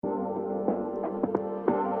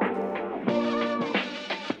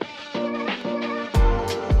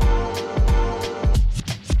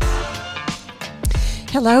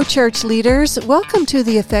Hello, church leaders. Welcome to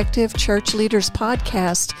the Effective Church Leaders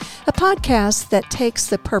Podcast, a podcast that takes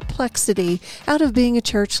the perplexity out of being a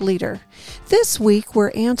church leader. This week,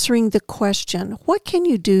 we're answering the question, what can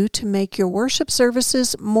you do to make your worship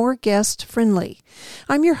services more guest-friendly?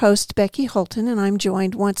 I'm your host, Becky Holton, and I'm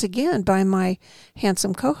joined once again by my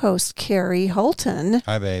handsome co-host, Kerry Holton.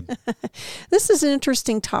 Hi, babe. This is an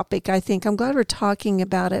interesting topic, I think. I'm glad we're talking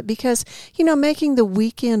about it because, making the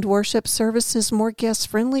weekend worship services more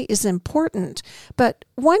guest-friendly is important. But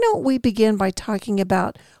why don't we begin by talking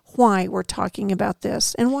about why we're talking about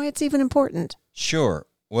this and why it's even important? Sure.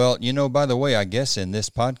 Well, by the way, I guess in this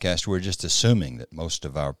podcast, we're just assuming that most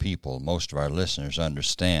of our people, most of our listeners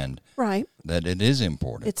understand right. that it is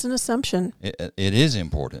important. It's an assumption. It is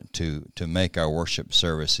important to make our worship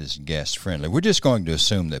services guest-friendly. We're just going to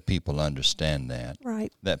assume that people understand that.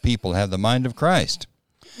 Right. That people have the mind of Christ.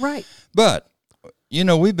 Right. But,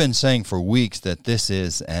 we've been saying for weeks that this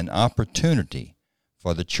is an opportunity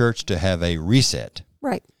for the church to have a reset.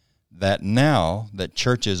 Right. That now that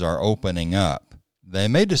churches are opening up, they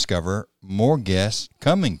may discover more guests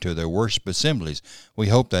coming to their worship assemblies. We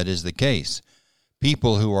hope that is the case.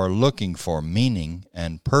 People who are looking for meaning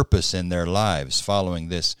and purpose in their lives following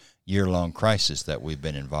this year-long crisis that we've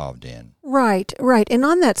been involved in. Right. And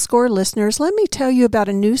on that score, listeners, let me tell you about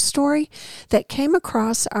a news story that came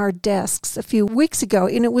across our desks a few weeks ago,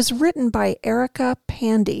 and it was written by Erica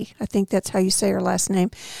Pandy. I think that's how you say her last name.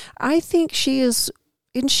 I think isn't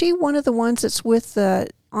she one of the ones that's with the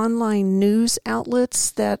online news outlets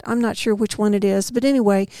that I'm not sure which one it is. But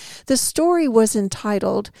anyway, the story was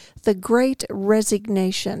entitled The Great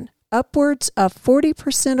Resignation. Upwards of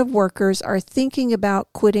 40% of workers are thinking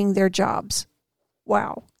about quitting their jobs.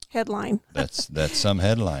 Wow. Headline. That's some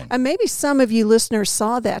headline. And maybe some of you listeners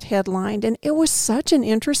saw that headline, and it was such an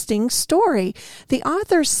interesting story. The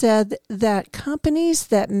author said that companies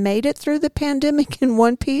that made it through the pandemic in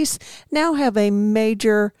one piece now have a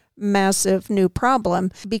massive new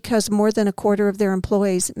problem because more than a quarter of their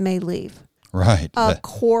employees may leave. Right. A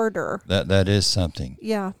quarter. That is something.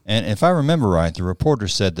 Yeah. And if I remember right, the reporter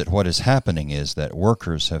said that what is happening is that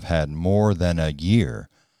workers have had more than a year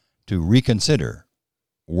to reconsider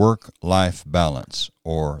work-life balance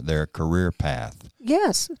or their career path.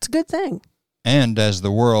 Yes, it's a good thing. And as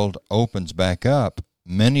the world opens back up,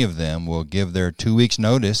 many of them will give their 2 weeks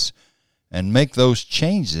notice and make those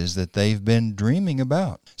changes that they've been dreaming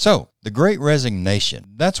about. So, the Great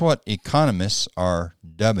Resignation, that's what economists are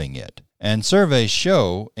dubbing it. And surveys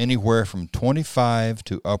show anywhere from 25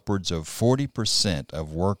 to upwards of 40%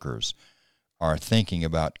 of workers are thinking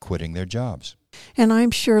about quitting their jobs. And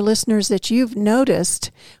I'm sure, listeners, that you've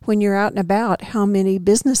noticed when you're out and about how many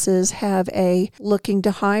businesses have a looking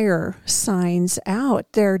to hire signs out.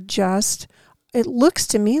 It looks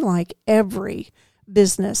to me like every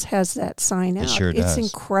business has that sign out. It sure does.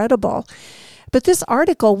 It's incredible. But this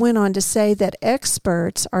article went on to say that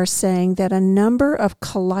experts are saying that a number of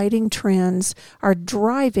colliding trends are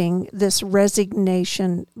driving this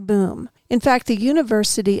resignation boom. In fact, the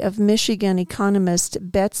University of Michigan economist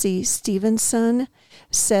Betsy Stevenson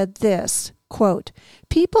said this, quote,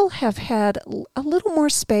 "People have had a little more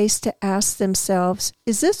space to ask themselves,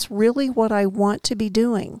 is this really what I want to be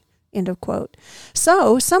doing?" End of quote.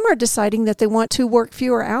 So some are deciding that they want to work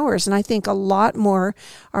fewer hours, and I think a lot more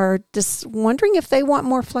are just wondering if they want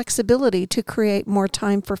more flexibility to create more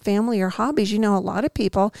time for family or hobbies. A lot of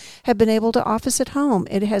people have been able to office at home.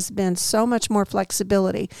 It has been so much more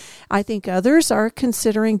flexibility. I think others are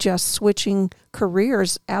considering just switching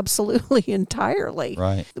careers absolutely entirely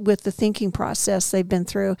right. with the thinking process they've been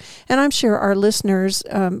through. And I'm sure our listeners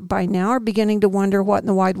by now are beginning to wonder what in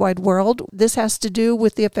the wide world this has to do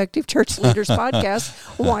with the Effective Church Leaders Podcast,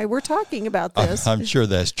 why we're talking about this. I'm sure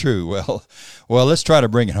that's true. Well, let's try to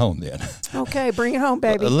bring it home then. Okay, bring it home,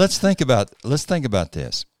 baby. Let's think about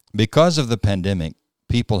this. Because of the pandemic,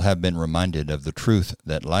 people have been reminded of the truth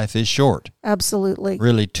that life is short. Absolutely.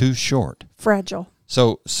 Really too short. Fragile.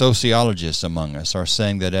 So sociologists among us are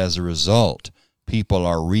saying that as a result, people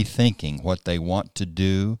are rethinking what they want to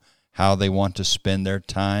do, how they want to spend their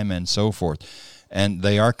time, and so forth. And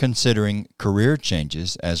they are considering career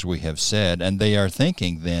changes, as we have said, and they are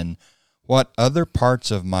thinking then, what other parts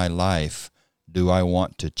of my life do I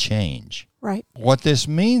want to change? Right. What this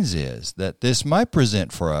means is that this might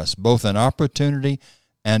present for us both an opportunity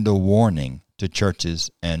and a warning to churches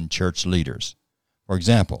and church leaders. For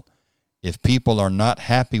example, if people are not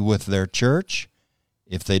happy with their church,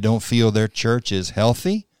 if they don't feel their church is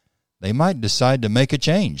healthy, they might decide to make a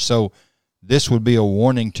change. So this would be a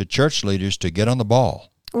warning to church leaders to get on the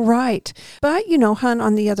ball. Right. But, Hun,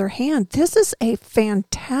 on the other hand, this is a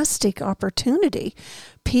fantastic opportunity.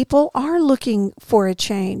 People are looking for a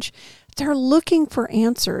change. They're looking for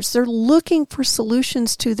answers. They're looking for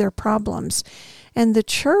solutions to their problems. And the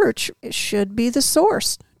church should be the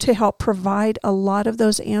source to help provide a lot of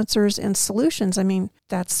those answers and solutions. I mean,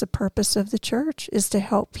 that's the purpose of the church, is to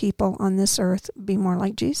help people on this earth be more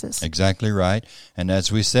like Jesus. Exactly right. And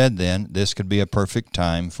as we said then, this could be a perfect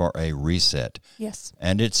time for a reset. Yes.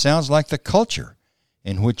 And it sounds like the culture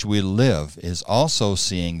in which we live is also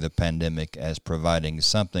seeing the pandemic as providing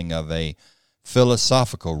something of a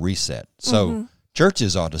philosophical reset. So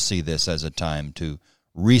churches ought to see this as a time to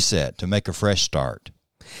reset, to make a fresh start.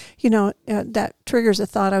 That triggers a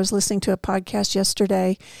thought. I was listening to a podcast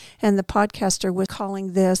yesterday, and the podcaster was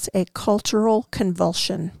calling this a cultural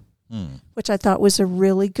convulsion, which I thought was a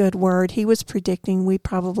really good word. He was predicting we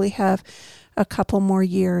probably have a couple more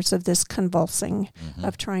years of this convulsing,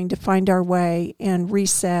 of trying to find our way and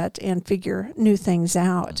reset and figure new things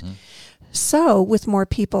out. So, with more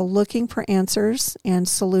people looking for answers and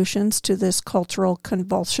solutions to this cultural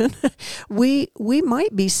convulsion, we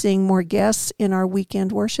might be seeing more guests in our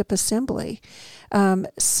weekend worship assembly.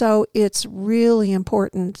 So it's really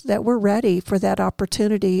important that we're ready for that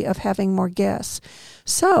opportunity of having more guests.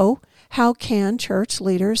 So, how can church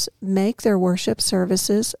leaders make their worship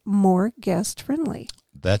services more guest-friendly?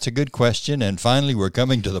 That's a good question. And finally, we're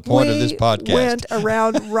coming to the point of this podcast. We went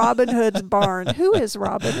around Robin Hood's barn. Who is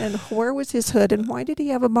Robin, and where was his hood, and why did he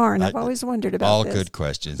have a barn? I've always wondered about this. All good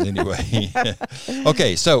questions. Anyway,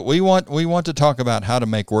 okay. So we want to talk about how to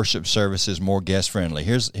make worship services more guest friendly.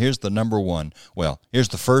 Here's the number one. Well, here's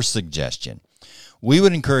the first suggestion. We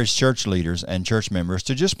would encourage church leaders and church members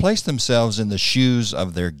to just place themselves in the shoes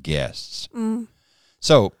of their guests.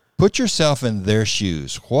 So put yourself in their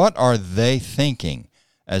shoes. What are they thinking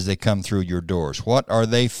as they come through your doors? What are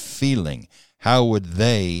they feeling? How would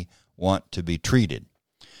they want to be treated?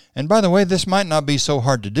 And by the way, this might not be so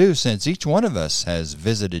hard to do, since each one of us has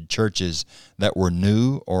visited churches that were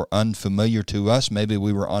new or unfamiliar to us. Maybe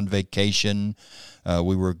we were on vacation,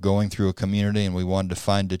 we were going through a community, and we wanted to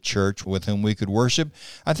find a church with whom we could worship.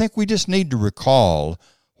 I think we just need to recall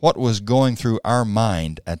what was going through our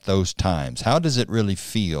mind at those times. How does it really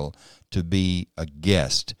feel to be a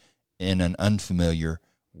guest in an unfamiliar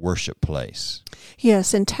worship place?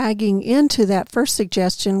 Yes, and tagging into that first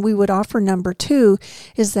suggestion, we would offer number 2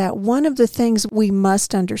 is that one of the things we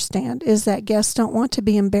must understand is that guests don't want to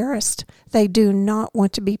be embarrassed. They do not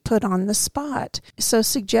want to be put on the spot. So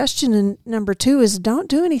suggestion number 2 is don't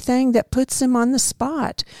do anything that puts them on the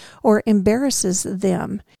spot or embarrasses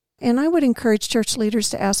them. And I would encourage church leaders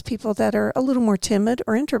to ask people that are a little more timid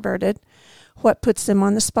or introverted what puts them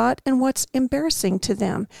on the spot and what's embarrassing to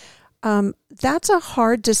them. That's a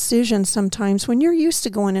hard decision sometimes when you're used to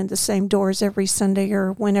going in the same doors every Sunday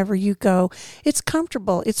or whenever you go. It's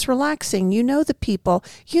comfortable. It's relaxing. You know the people.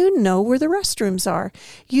 You know where the restrooms are.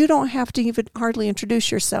 You don't have to even hardly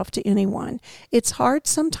introduce yourself to anyone. It's hard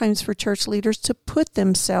sometimes for church leaders to put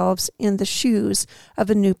themselves in the shoes of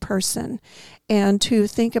a new person and to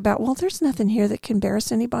think about, well, there's nothing here that can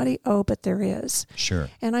embarrass anybody. Oh, but there is. Sure.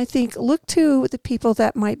 And I think look to the people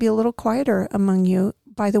that might be a little quieter among you.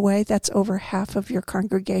 By the way, that's over half of your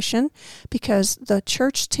congregation, because the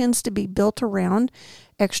church tends to be built around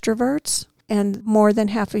extroverts, and more than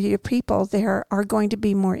half of your people there are going to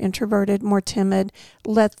be more introverted, more timid.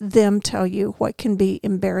 Let them tell you what can be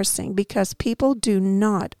embarrassing, because people do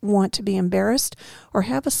not want to be embarrassed or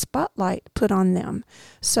have a spotlight put on them.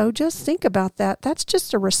 So just think about that. That's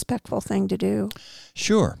just a respectful thing to do.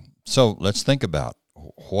 Sure. So let's think about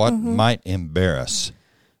what might embarrass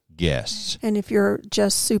guests. And if you're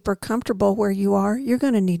just super comfortable where you are, you're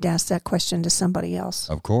going to need to ask that question to somebody else.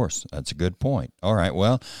 Of course. That's a good point. All right.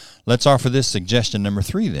 Well, let's offer this suggestion number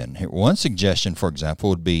 3 then. One suggestion, for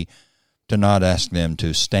example, would be to not ask them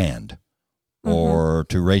to stand or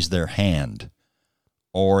to raise their hand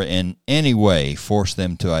or in any way force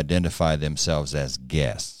them to identify themselves as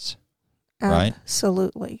guests. Right?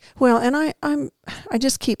 Absolutely. Well, and I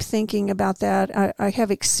just keep thinking about that. I have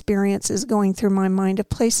experiences going through my mind of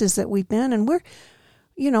places that we've been, and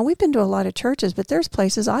we've been to a lot of churches, but there's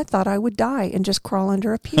places I thought I would die and just crawl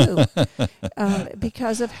under a pew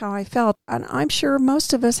because of how I felt. And I'm sure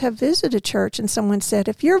most of us have visited a church and someone said,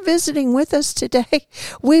 if you're visiting with us today,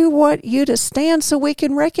 we want you to stand so we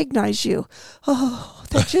can recognize you. Oh,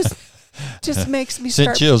 that just just makes me Sent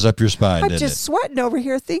start. chills up your spine, I'm didn't just sweating over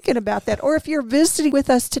here thinking about that. Or if you're visiting with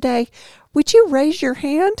us today, would you raise your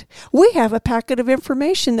hand? We have a packet of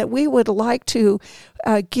information that we would like to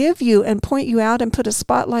give you and point you out and put a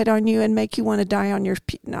spotlight on you and make you want to die on your...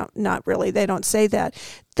 No, not really. They don't say that.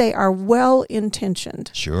 They are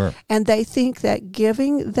well-intentioned. Sure. And they think that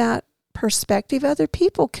giving that perspective, other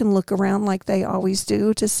people can look around like they always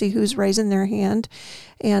do to see who's raising their hand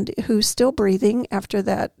and who's still breathing after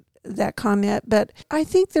that comment. But I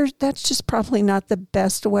think that's just probably not the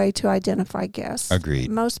best way to identify guests.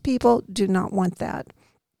 Agreed. Most people do not want that.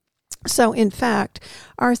 So, in fact,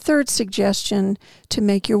 our third suggestion to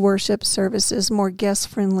make your worship services more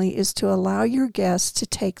guest-friendly is to allow your guests to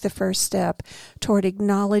take the first step toward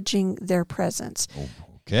acknowledging their presence.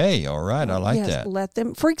 Okay, all right, I like that. Let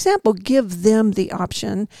them, for example, give them the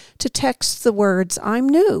option to text the words, "I'm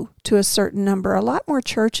new," to a certain number. A lot more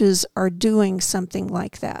churches are doing something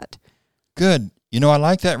like that. Good. I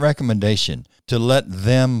like that recommendation, to let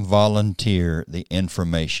them volunteer the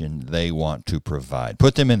information they want to provide.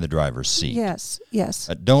 Put them in the driver's seat. Yes.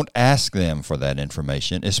 Don't ask them for that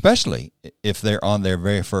information, especially if they're on their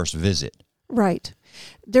very first visit. Right.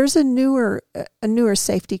 There's a newer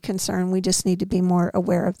safety concern. We just need to be more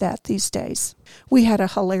aware of that these days. We had a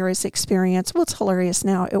hilarious experience. Well, it's hilarious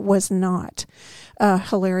now. It was not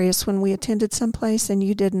hilarious when we attended someplace and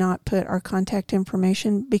you did not put our contact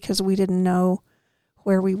information because we didn't know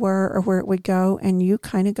where we were or where it would go, and you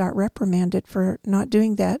kind of got reprimanded for not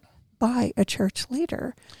doing that by a church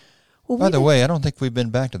leader. Well, by the way, I don't think we've been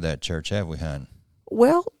back to that church, have we, hon?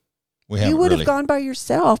 Well, you would have gone by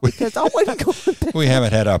yourself because I wasn't going back. We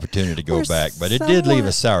haven't had opportunity to go back, but it did leave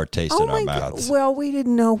a sour taste in our mouths. Well, we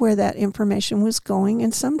didn't know where that information was going,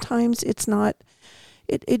 and sometimes it's not.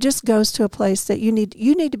 It just goes to a place that you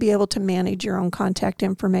need to be able to manage your own contact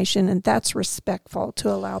information, and that's respectful to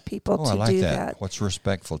allow people to like do that. What's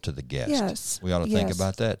respectful to the guest? Yes. We ought to think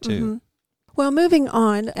about that, too. Mm-hmm. Well, moving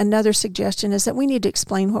on, another suggestion is that we need to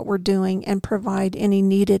explain what we're doing and provide any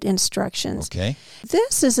needed instructions. Okay.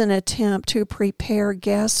 This is an attempt to prepare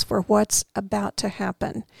guests for what's about to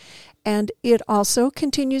happen. And it also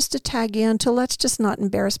continues to tag in to let's just not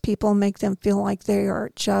embarrass people, make them feel like they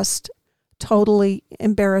are just totally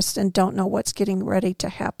embarrassed and don't know what's getting ready to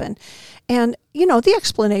happen. And, the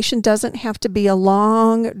explanation doesn't have to be a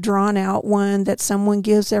long, drawn-out one that someone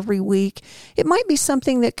gives every week. It might be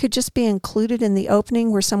something that could just be included in the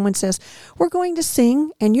opening where someone says, "We're going to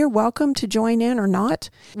sing, and you're welcome to join in or not.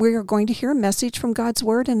 We are going to hear a message from God's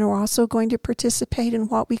Word, and we're also going to participate in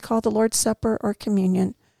what we call the Lord's Supper or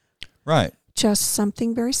communion." Right. Just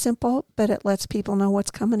something very simple, but it lets people know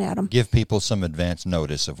what's coming at them. Give people some advance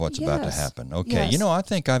notice of what's about to happen. Okay. Yes. I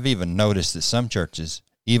think I've even noticed that some churches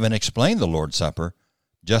even explain the Lord's Supper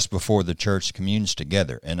just before the church communes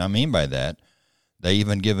together. And I mean by that, they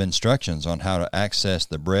even give instructions on how to access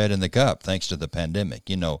the bread and the cup, thanks to the pandemic.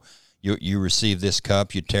 You receive this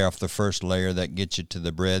cup, you tear off the first layer, that gets you to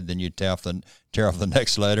the bread, then you tear off the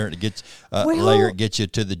next layer, it gets layer, it gets you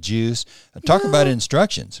to the juice. Talk about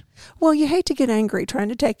instructions. Well, you hate to get angry trying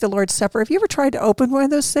to take the Lord's Supper. Have you ever tried to open one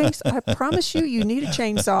of those things? I promise you need a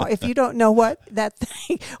chainsaw if you don't know what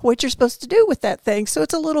you're supposed to do with that thing. So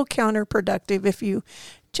it's a little counterproductive if you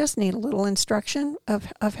just need a little instruction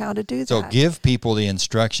of how to do that. So give people the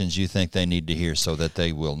instructions you think they need to hear so that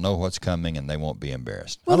they will know what's coming and they won't be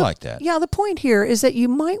embarrassed. Well, I like that. Yeah, the point here is that you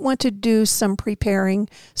might want to do some preparing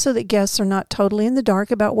so that guests are not totally in the dark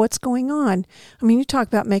about what's going on. I mean, you talk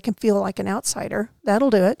about making them feel like an outsider. That'll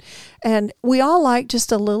do it. And we all like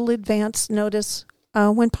just a little advance notice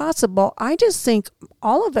when possible. I just think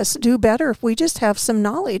all of us do better if we just have some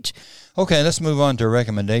knowledge. Okay, let's move on to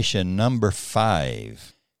recommendation number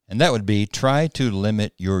 5. And that would be try to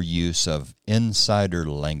limit your use of insider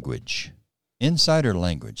language. Insider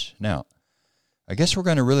language. Now, I guess we're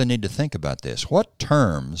going to really need to think about this. What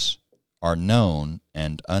terms are known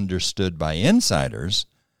and understood by insiders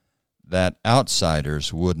that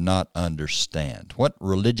outsiders would not understand? What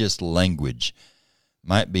religious language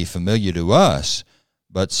might be familiar to us,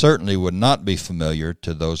 but certainly would not be familiar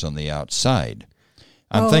to those on the outside?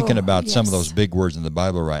 I'm thinking about some of those big words in the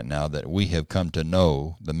Bible right now that we have come to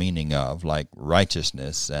know the meaning of, like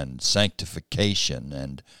righteousness and sanctification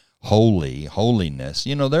and holiness.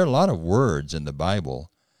 There are a lot of words in the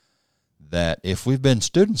Bible that if we've been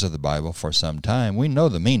students of the Bible for some time, we know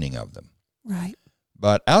the meaning of them. Right.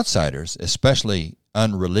 But outsiders, especially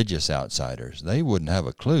unreligious outsiders, they wouldn't have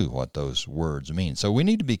a clue what those words mean. So we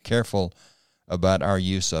need to be careful about our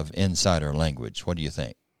use of insider language. What do you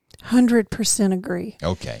think? 100% agree.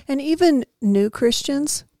 Okay. And even new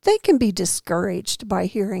Christians they can be discouraged by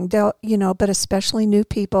hearing, but especially new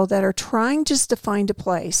people that are trying just to find a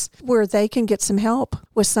place where they can get some help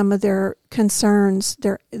with some of their concerns,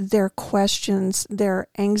 their questions, their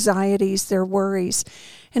anxieties, their worries.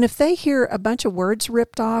 And if they hear a bunch of words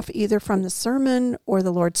ripped off, either from the sermon or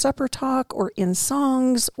the Lord's Supper talk or in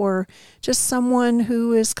songs or just someone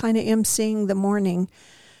who is kind of emceeing the morning,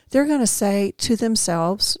 they're going to say to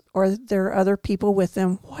themselves, or there are other people with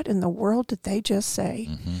them, what in the world did they just say?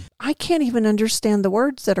 Mm-hmm. I can't even understand the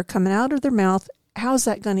words that are coming out of their mouth. How's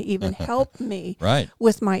that going to even help me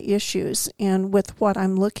with my issues and with what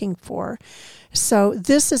I'm looking for? So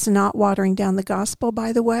this is not watering down the gospel,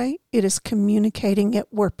 by the way. It is communicating it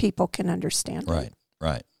where people can understand it.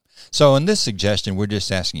 Right. So in this suggestion, we're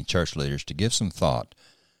just asking church leaders to give some thought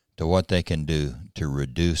to what they can do to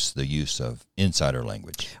reduce the use of insider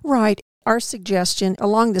language. Right. Our suggestion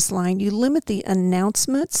along this line, you limit the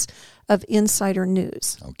announcements of insider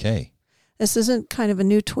news. Okay. This isn't kind of a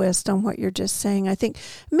new twist on what you're just saying. I think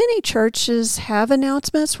many churches have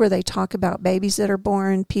announcements where they talk about babies that are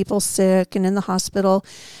born, people sick and in the hospital,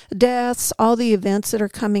 deaths, all the events that are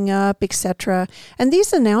coming up, etc. And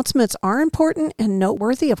these announcements are important and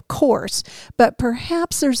noteworthy, of course, but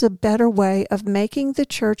perhaps there's a better way of making the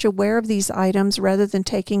church aware of these items rather than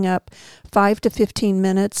taking up 5 to 15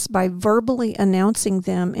 minutes by verbally announcing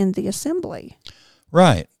them in the assembly.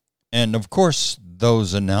 Right. And of course,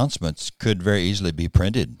 those announcements could very easily be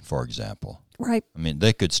printed, for example. Right. I mean,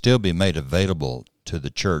 they could still be made available to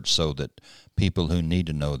the church so that people who need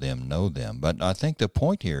to know them know them. But I think the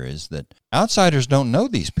point here is that outsiders don't know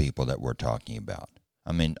these people that we're talking about.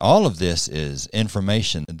 I mean, all of this is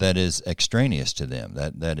information that is extraneous to them,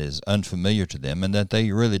 that is unfamiliar to them, and that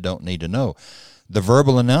they really don't need to know. The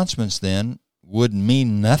verbal announcements then would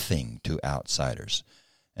mean nothing to outsiders.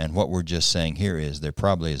 And what we're just saying here is there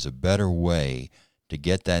probably is a better way to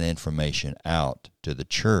get that information out to the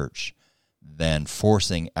church than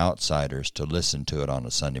forcing outsiders to listen to it on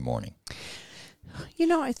a Sunday morning.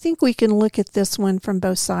 I think we can look at this one from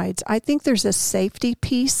both sides. I think there's a safety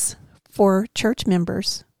piece for church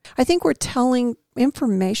members. I think we're telling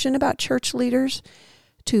information about church leaders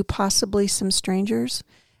to possibly some strangers,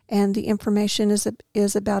 and the information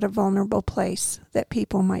is about a vulnerable place that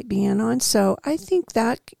people might be in on. So I think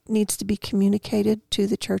that needs to be communicated to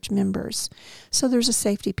the church members. So there's a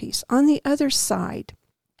safety piece. On the other side,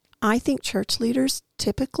 I think church leaders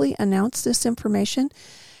typically announce this information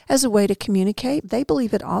as a way to communicate. They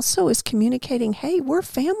believe it also is communicating, hey, we're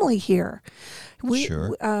family here.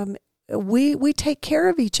 Sure. We take care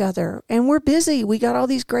of each other, and we're busy. We got all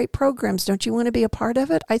these great programs. Don't you want to be a part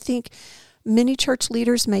of it? I think many church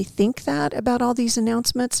leaders may think that about all these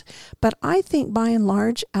announcements, but I think by and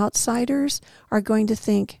large, outsiders are going to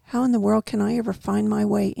think, how in the world can I ever find my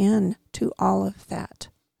way in to all of that?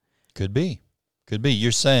 Could be.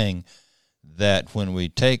 You're saying that when we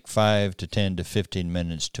take 5 to 10 to 15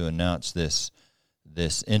 minutes to announce this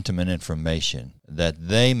intimate information, that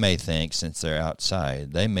they may think, since they're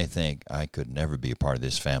outside, they may think, I could never be a part of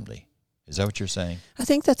this family. Is that what you're saying? I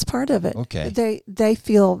think that's part of it. Okay. They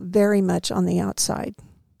feel very much on the outside.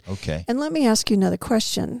 Okay. And let me ask you another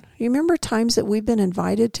question. You remember times that we've been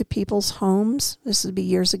invited to people's homes? This would be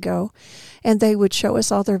years ago. And they would show us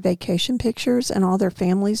all their vacation pictures and all their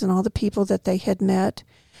families and all the people that they had met.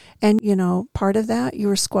 And, part of that, you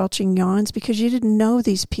were squelching yawns because you didn't know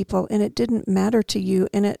these people and it didn't matter to you.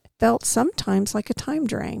 And it felt sometimes like a time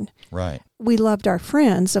drain. Right. We loved our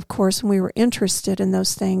friends, of course, and we were interested in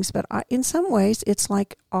those things. But in some ways, it's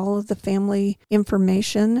like all of the family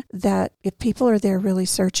information that if people are there really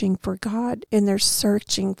searching for God and they're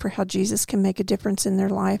searching for how Jesus can make a difference in their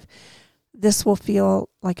life, this will feel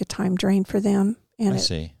like a time drain for them. And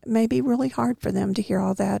it may be really hard for them to hear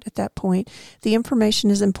all that at that point. The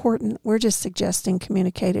information is important. We're just suggesting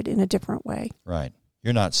communicate it in a different way. Right.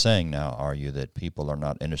 You're not saying now, are you, that people are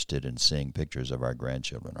not interested in seeing pictures of our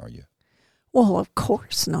grandchildren, are you? Well, of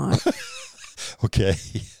course not. Okay.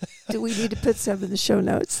 Do we need to put some in the show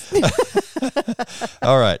notes?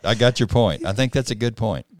 All right. I got your point. I think that's a good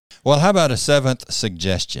point. Well, how about a seventh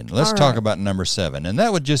suggestion? Let's talk about number 7. And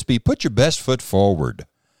that would just be put your best foot forward.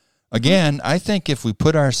 Again, I think if we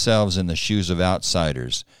put ourselves in the shoes of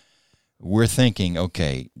outsiders, we're thinking,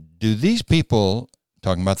 okay, do these people,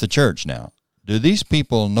 talking about the church now, do these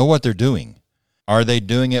people know what they're doing? Are they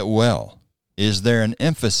doing it well? Is there an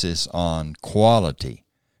emphasis on quality?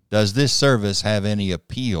 Does this service have any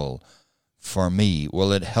appeal for me?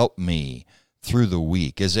 Will it help me through the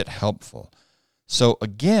week? Is it helpful? So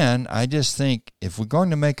again, I just think if we're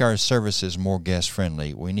going to make our services more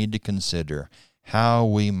guest-friendly, we need to consider how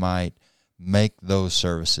we might make those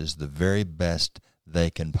services the very best they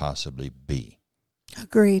can possibly be.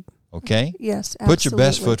 Agreed. Okay? Yes, absolutely. Put your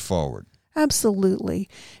best foot forward. Absolutely.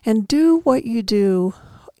 And do what you do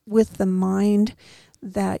with the mind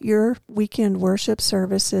that your weekend worship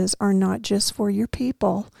services are not just for your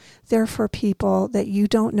people. They're for people that you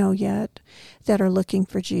don't know yet that are looking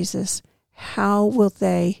for Jesus. How will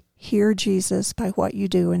they hear Jesus? By what you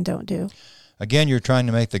do and don't do. Again, you're trying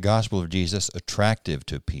to make the gospel of Jesus attractive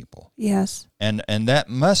to people. Yes. And that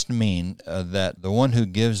must mean that the one who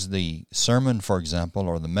gives the sermon, for example,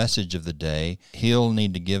 or the message of the day, he'll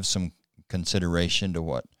need to give some consideration to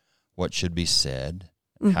what should be said,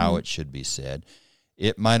 how it should be said.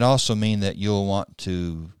 It might also mean that you'll want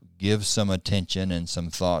to give some attention and some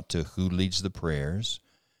thought to who leads the prayers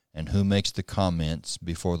and who makes the comments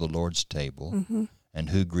before the Lord's table and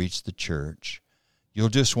who greets the church. You'll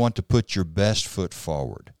just want to put your best foot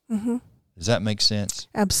forward. Does that make sense?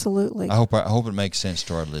 Absolutely. I hope it makes sense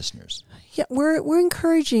to our listeners. Yeah, we're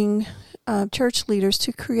encouraging church leaders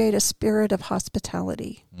to create a spirit of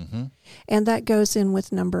hospitality. And that goes in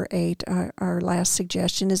with number 8. Our last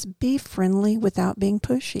suggestion is be friendly without being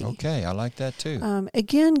pushy. Okay, I like that too.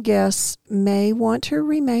 Again, guests may want to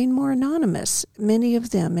remain more anonymous. Many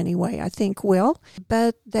of them, anyway, I think will.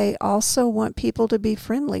 But they also want people to be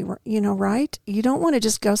friendly, right? You don't want to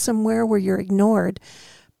just go somewhere where you're ignored.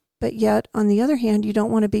 But yet, on the other hand, you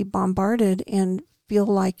don't want to be bombarded and feel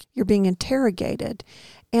like you're being interrogated.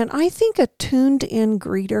 And I think a tuned-in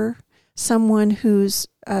greeter, someone whose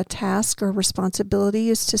task or responsibility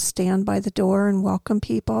is to stand by the door and welcome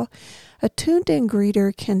people, a tuned-in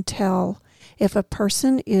greeter can tell if a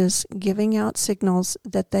person is giving out signals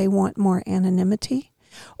that they want more anonymity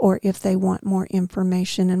or if they want more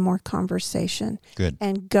information and more conversation. Good.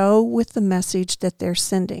 And go with the message that they're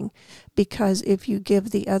sending. Because if you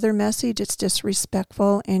give the other message, it's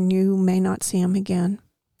disrespectful and you may not see them again.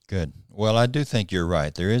 Good. Well, I do think you're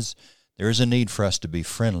right. There is a need for us to be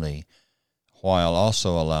friendly while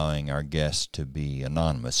also allowing our guests to be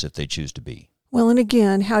anonymous if they choose to be. Well, and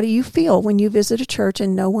again, how do you feel when you visit a church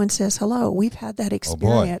and no one says hello? We've had that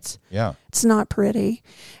experience. Oh boy. Yeah. It's not pretty.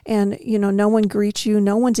 And, no one greets you.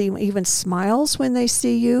 No one's even smiles when they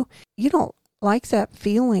see you. You don't like that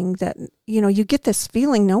feeling that, you get this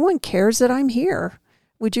feeling no one cares that I'm here.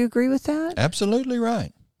 Would you agree with that? Absolutely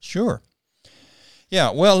right. Sure.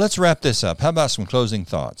 Yeah, well, let's wrap this up. How about some closing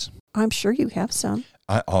thoughts? I'm sure you have some.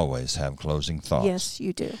 I always have closing thoughts. Yes,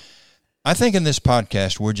 you do. I think in this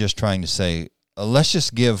podcast, we're just trying to say, let's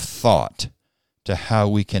just give thought to how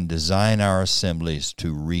we can design our assemblies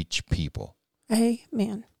to reach people.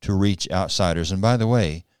 Amen. To reach outsiders. And by the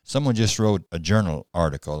way, someone just wrote a journal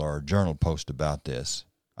article or a journal post about this.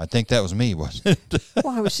 I think that was me, wasn't it?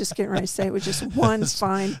 Well, I was just getting ready to say it was just one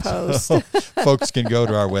fine post. So folks can go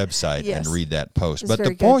to our website Yes. and read that post. It's But the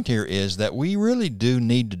very point here is that we really do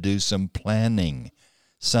need to do some planning,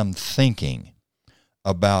 some thinking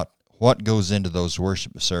about what goes into those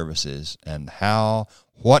worship services and how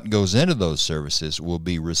what goes into those services will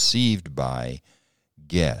be received by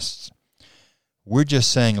guests. We're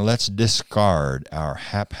just saying let's discard our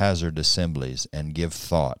haphazard assemblies and give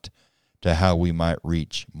thought to how we might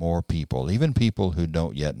reach more people, even people who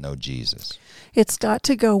don't yet know Jesus. It's got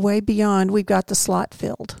to go way beyond, we've got the slot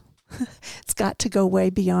filled. It's got to go way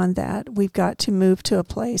beyond that. We've got to move to a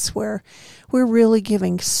place where we're really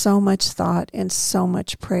giving so much thought and so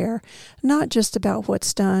much prayer, not just about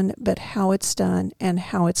what's done, but how it's done and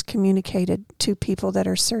how it's communicated to people that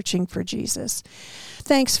are searching for Jesus.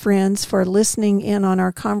 Thanks, friends, for listening in on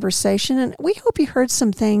our conversation. And we hope you heard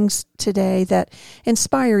some things today that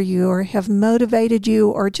inspire you or have motivated you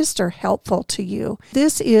or just are helpful to you.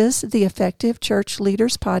 This is the Effective Church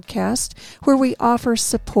Leaders Podcast, where we offer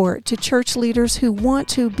support to church leaders who want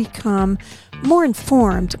to become more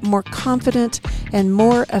informed, more confident, and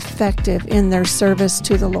more effective in their service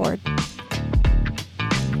to the Lord.